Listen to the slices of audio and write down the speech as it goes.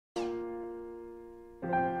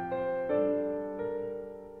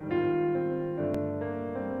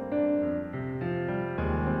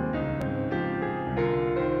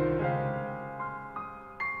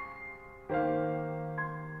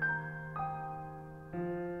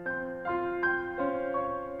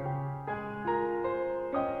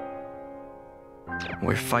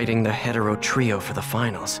We're fighting the hetero trio for the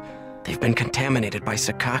finals. They've been contaminated by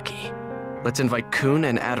Sakaki. Let's invite Kun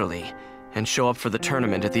and Adderley, and show up for the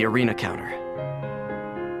tournament at the arena counter.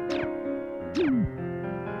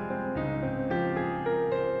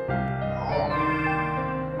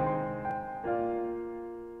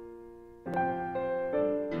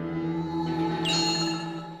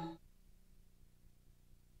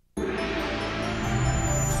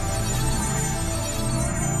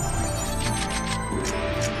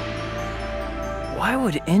 Why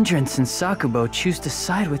would Indrance and Sakubo choose to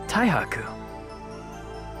side with Taihaku?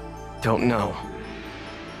 Don't know.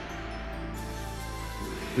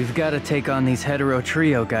 We've got to take on these hetero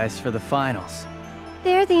trio guys for the finals.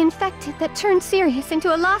 They're the infected that turned Sirius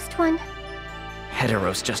into a lost one.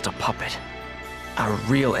 Hetero's just a puppet. Our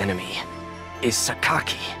real enemy is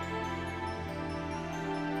Sakaki.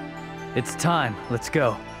 It's time, let's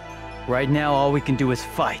go. Right now all we can do is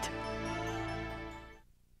fight.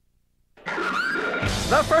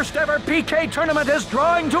 The first ever PK tournament is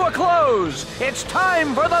drawing to a close. It's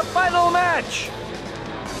time for the final match.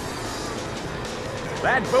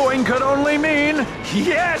 That booing could only mean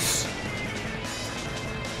yes!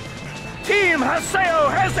 Team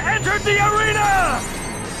Haseo has entered the arena!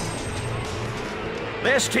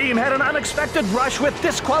 This team had an unexpected rush with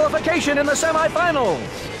disqualification in the semifinals.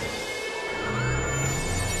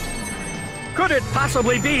 Could it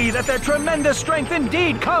possibly be that their tremendous strength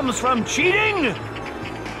indeed comes from cheating?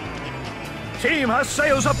 Team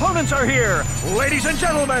Haseo's opponents are here! Ladies and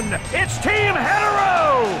gentlemen, it's Team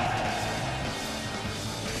Hetero!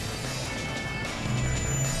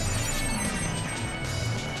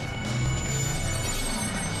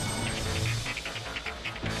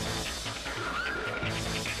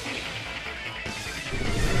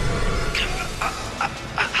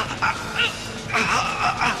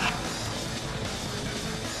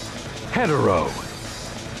 Hetero.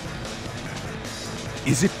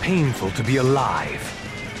 Is it painful to be alive?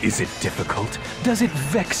 Is it difficult? Does it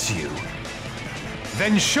vex you?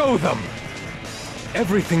 Then show them!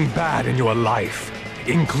 Everything bad in your life,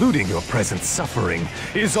 including your present suffering,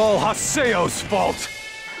 is all Haseo's fault!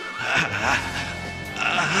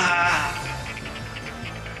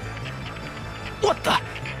 What the?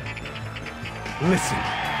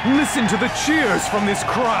 Listen to the cheers from this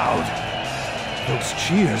crowd! Those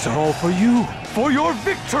cheers are all for you, for your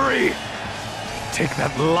victory! Take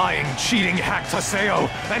that lying, cheating hack, Haseo,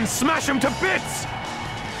 and smash him to bits!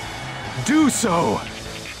 Do so!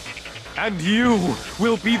 And you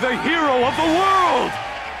will be the hero of the world!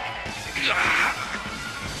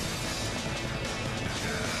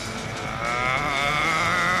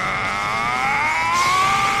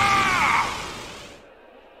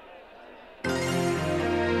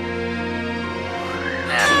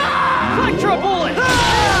 Electro bullet!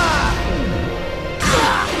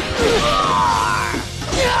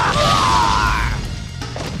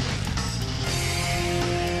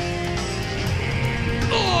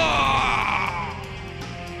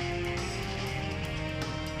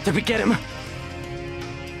 Did we get him?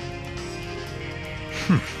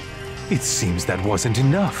 It seems that wasn't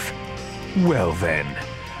enough. Well then,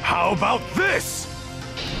 how about this?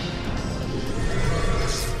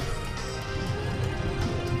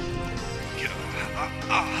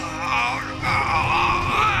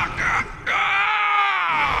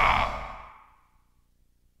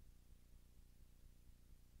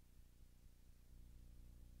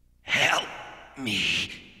 Help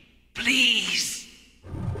me, please.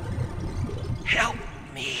 Help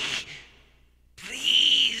me,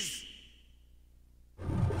 please.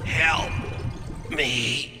 Help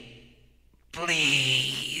me,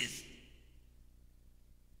 please.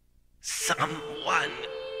 Someone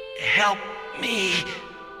help me.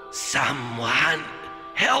 Someone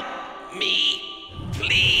help me,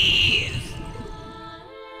 please.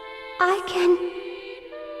 I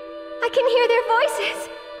can hear their voices.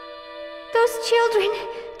 Those children,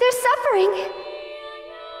 they're suffering.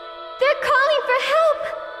 They're calling for help!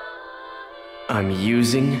 I'm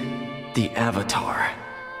using the Avatar.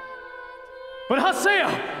 But Haseo,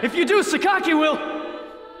 if you do, Sakaki will...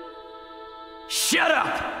 Shut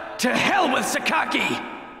up! To hell with Sakaki!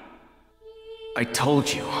 I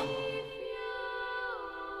told you.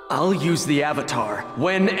 I'll use the Avatar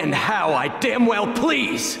when and how I damn well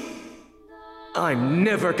please! I'm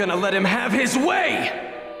never gonna let him have his way!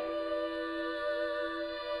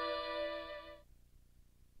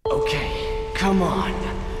 Okay, come on.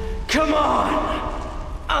 Come on!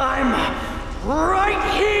 I'm right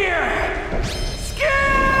here! Skate!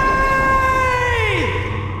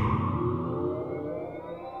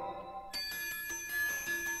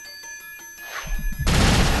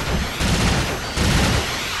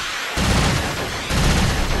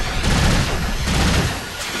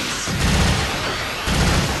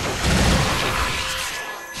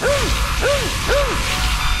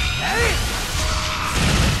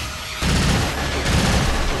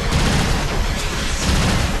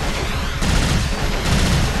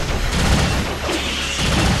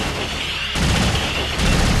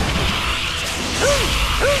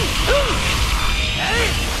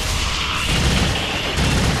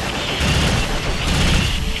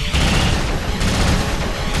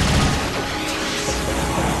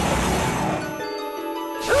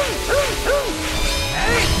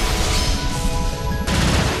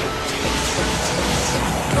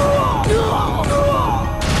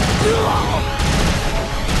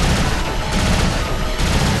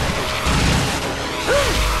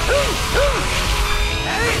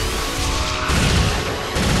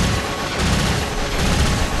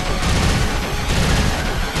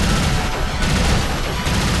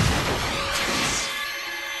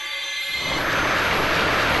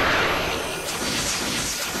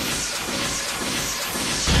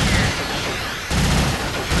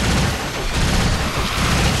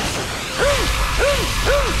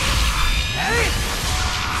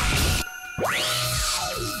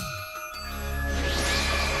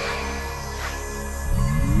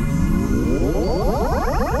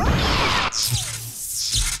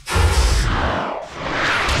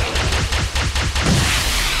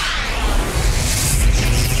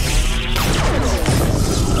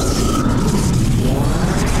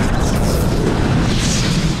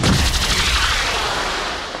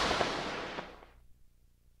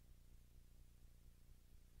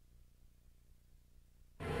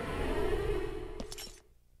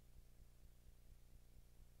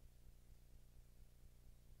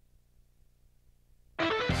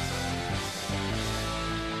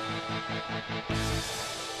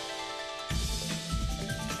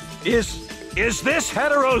 Is this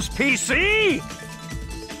Hetero's PC?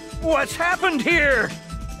 What's happened here?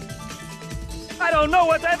 I don't know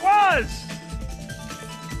what that was!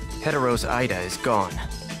 Hetero's Ida is gone.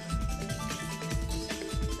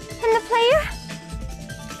 And the player?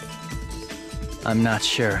 I'm not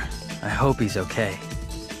sure. I hope he's okay.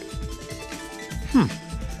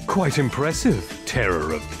 Quite impressive,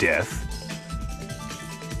 terror of death.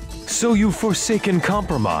 So you've forsaken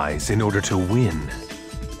compromise in order to win.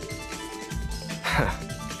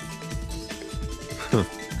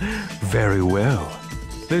 Very well.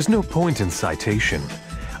 There's no point in citation.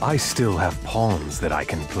 I still have pawns that I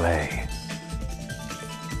can play.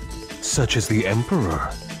 Such as the Emperor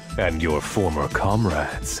and your former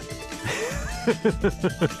comrades.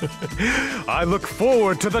 I look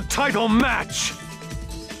forward to the title match!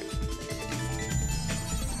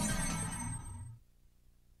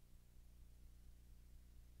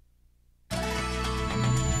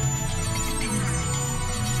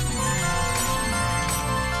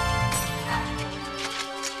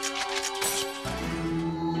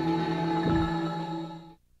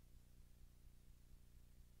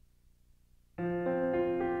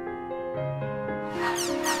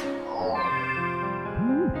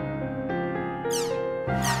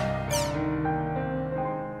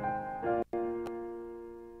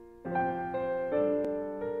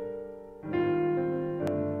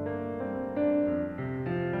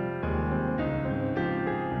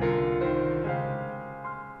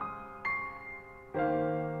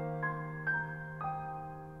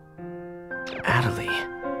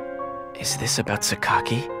 Is this about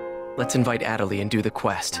Sakaki? Let's invite Adelie and do the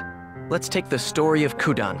quest. Let's take the Story of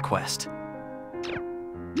Kudan quest.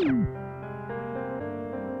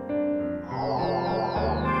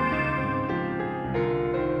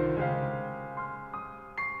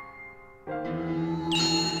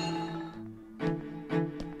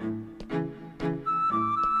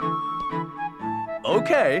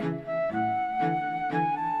 Okay.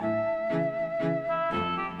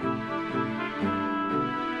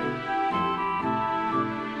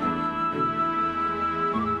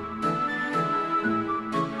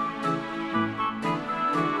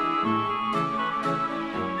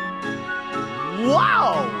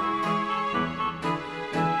 Wow!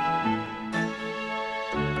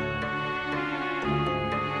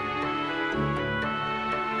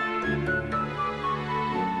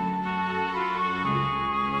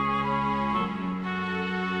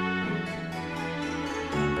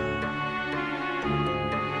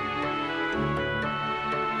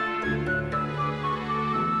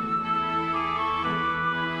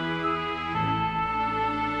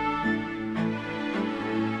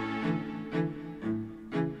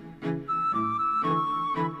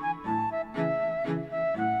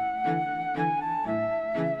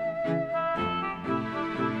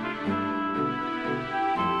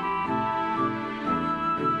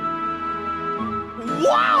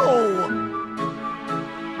 Wow!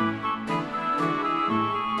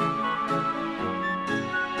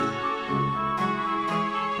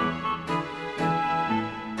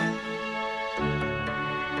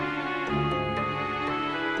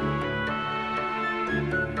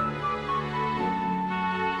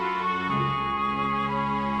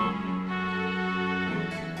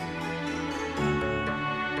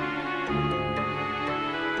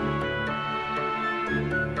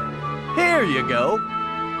 Here you go.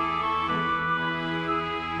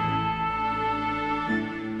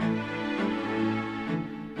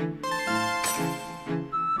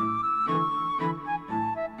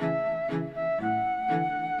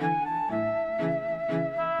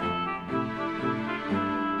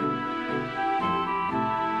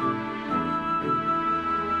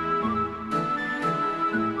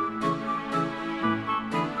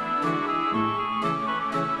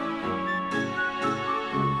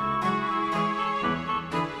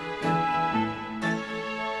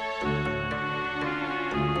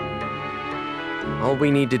 All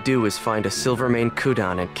we need to do is find a Silvermane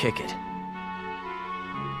Kudan and kick it.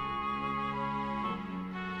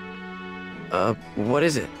 What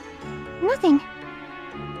is it? Nothing.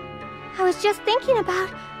 I was just thinking about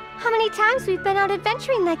how many times we've been out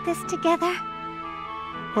adventuring like this together.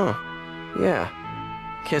 Huh. Yeah.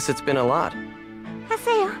 Guess it's been a lot.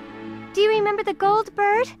 Haseo, do you remember the gold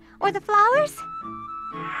bird or the flowers?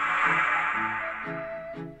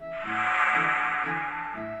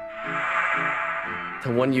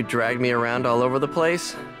 The one you dragged me around all over the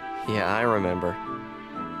place? Yeah, I remember.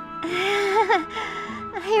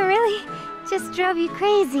 I really just drove you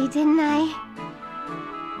crazy, didn't I?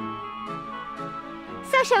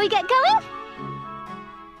 So shall we get going?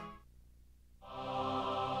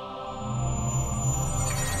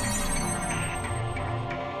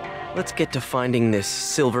 Let's get to finding this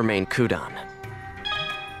Silvermane Kudan.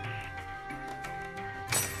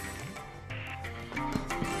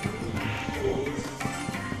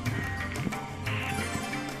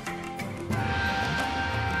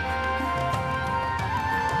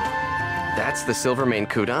 That's the Silvermane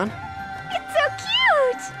Kudan? It's so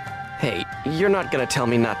cute! Hey, you're not gonna tell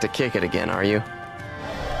me not to kick it again, are you? No!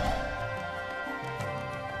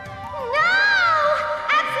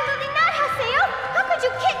 Absolutely not, Haseo! How could you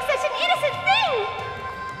kick such an innocent thing?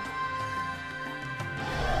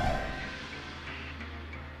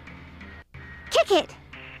 Kick it!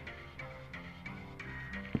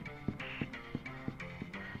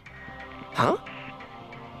 Huh?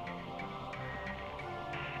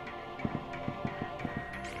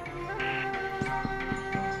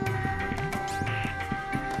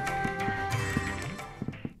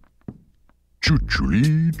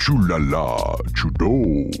 Choo-choo-lee, choo-la-la,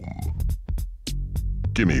 choo-dome.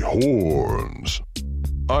 Gimme horns.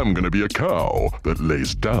 I'm gonna be a cow that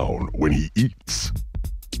lays down when he eats.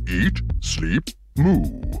 Eat, sleep, moo.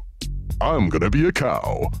 I'm gonna be a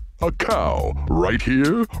cow right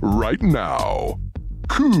here, right now.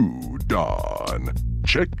 Kudan.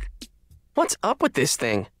 Check. What's up with this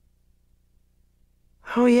thing?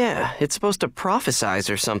 Oh yeah, it's supposed to prophesize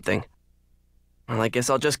or something. Well, I guess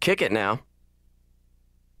I'll just kick it now.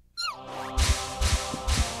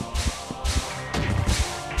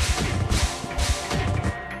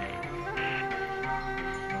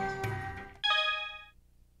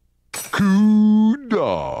 Kudan.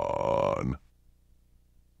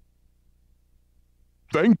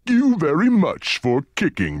 Thank you very much for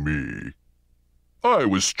kicking me. I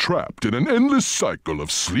was trapped in an endless cycle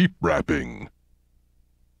of sleep wrapping.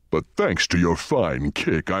 But thanks to your fine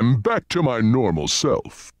kick, I'm back to my normal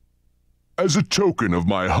self. As a token of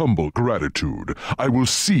my humble gratitude, I will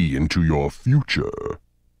see into your future.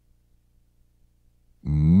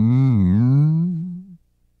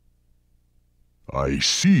 I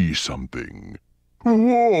see something.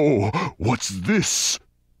 Whoa! What's this?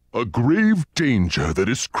 A grave danger that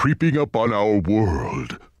is creeping up on our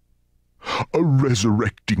world. A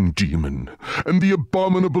resurrecting demon, and the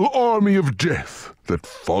abominable army of death that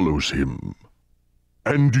follows him.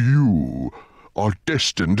 And you are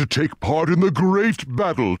destined to take part in the great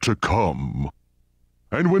battle to come.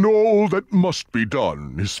 And when all that must be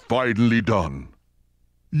done is finally done,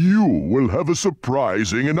 you will have a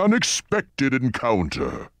surprising and unexpected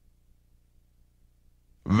encounter.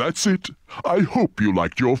 That's it. I hope you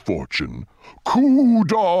liked your fortune.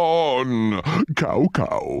 Kudan! Cow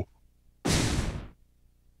cow.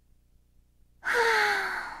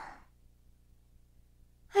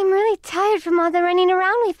 I'm really tired from all the running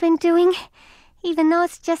around we've been doing, even though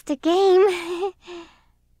it's just a game.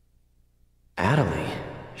 Adelie,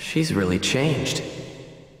 she's really changed.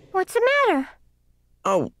 What's the matter?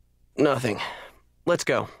 Oh, nothing. Let's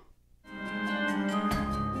go.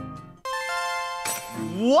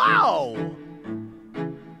 Wow!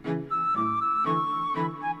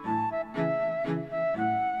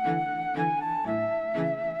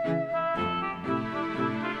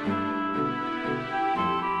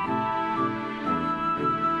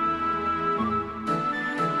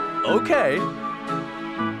 Okay.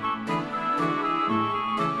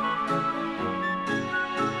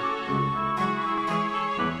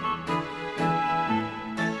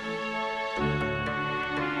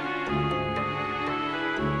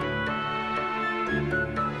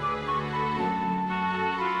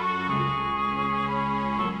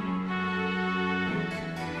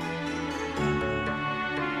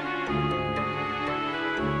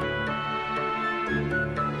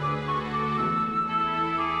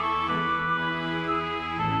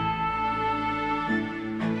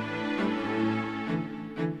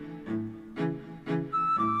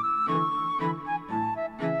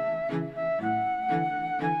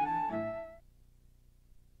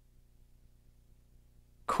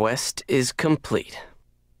 Quest is complete.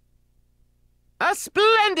 A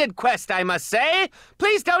splendid quest, I must say.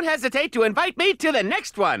 Please don't hesitate to invite me to the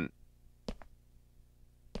next one.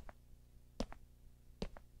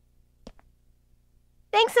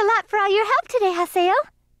 Thanks a lot for all your help today, Haseo.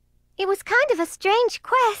 It was kind of a strange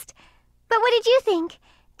quest, but what did you think?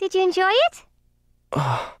 Did you enjoy it?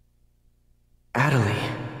 Oh,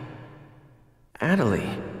 Adelie.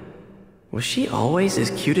 Adelie. Was she always as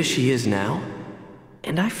cute as she is now?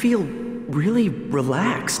 And I feel really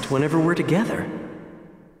relaxed whenever we're together.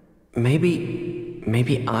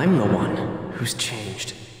 Maybe I'm the one who's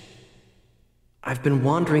changed. I've been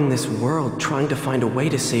wandering this world trying to find a way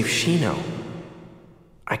to save Shino.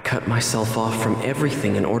 I cut myself off from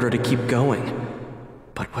everything in order to keep going.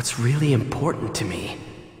 But what's really important to me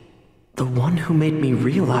The one who made me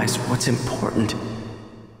realize what's important.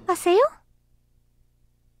 Haseo?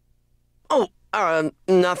 Oh,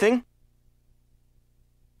 nothing.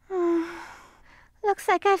 Looks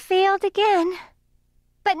like I failed again.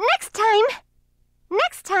 But next time,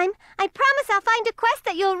 I promise I'll find a quest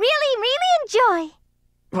that you'll really, really enjoy.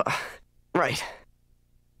 Well, right.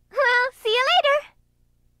 Well, see you later.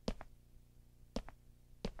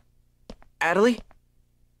 Adelie?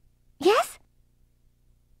 Yes?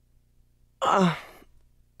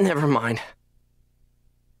 Never mind.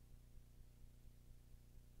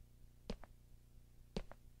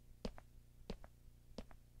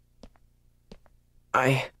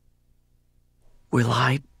 Will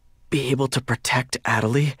I be able to protect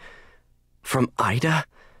Adelie? From Ida?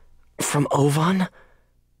 From Ovan?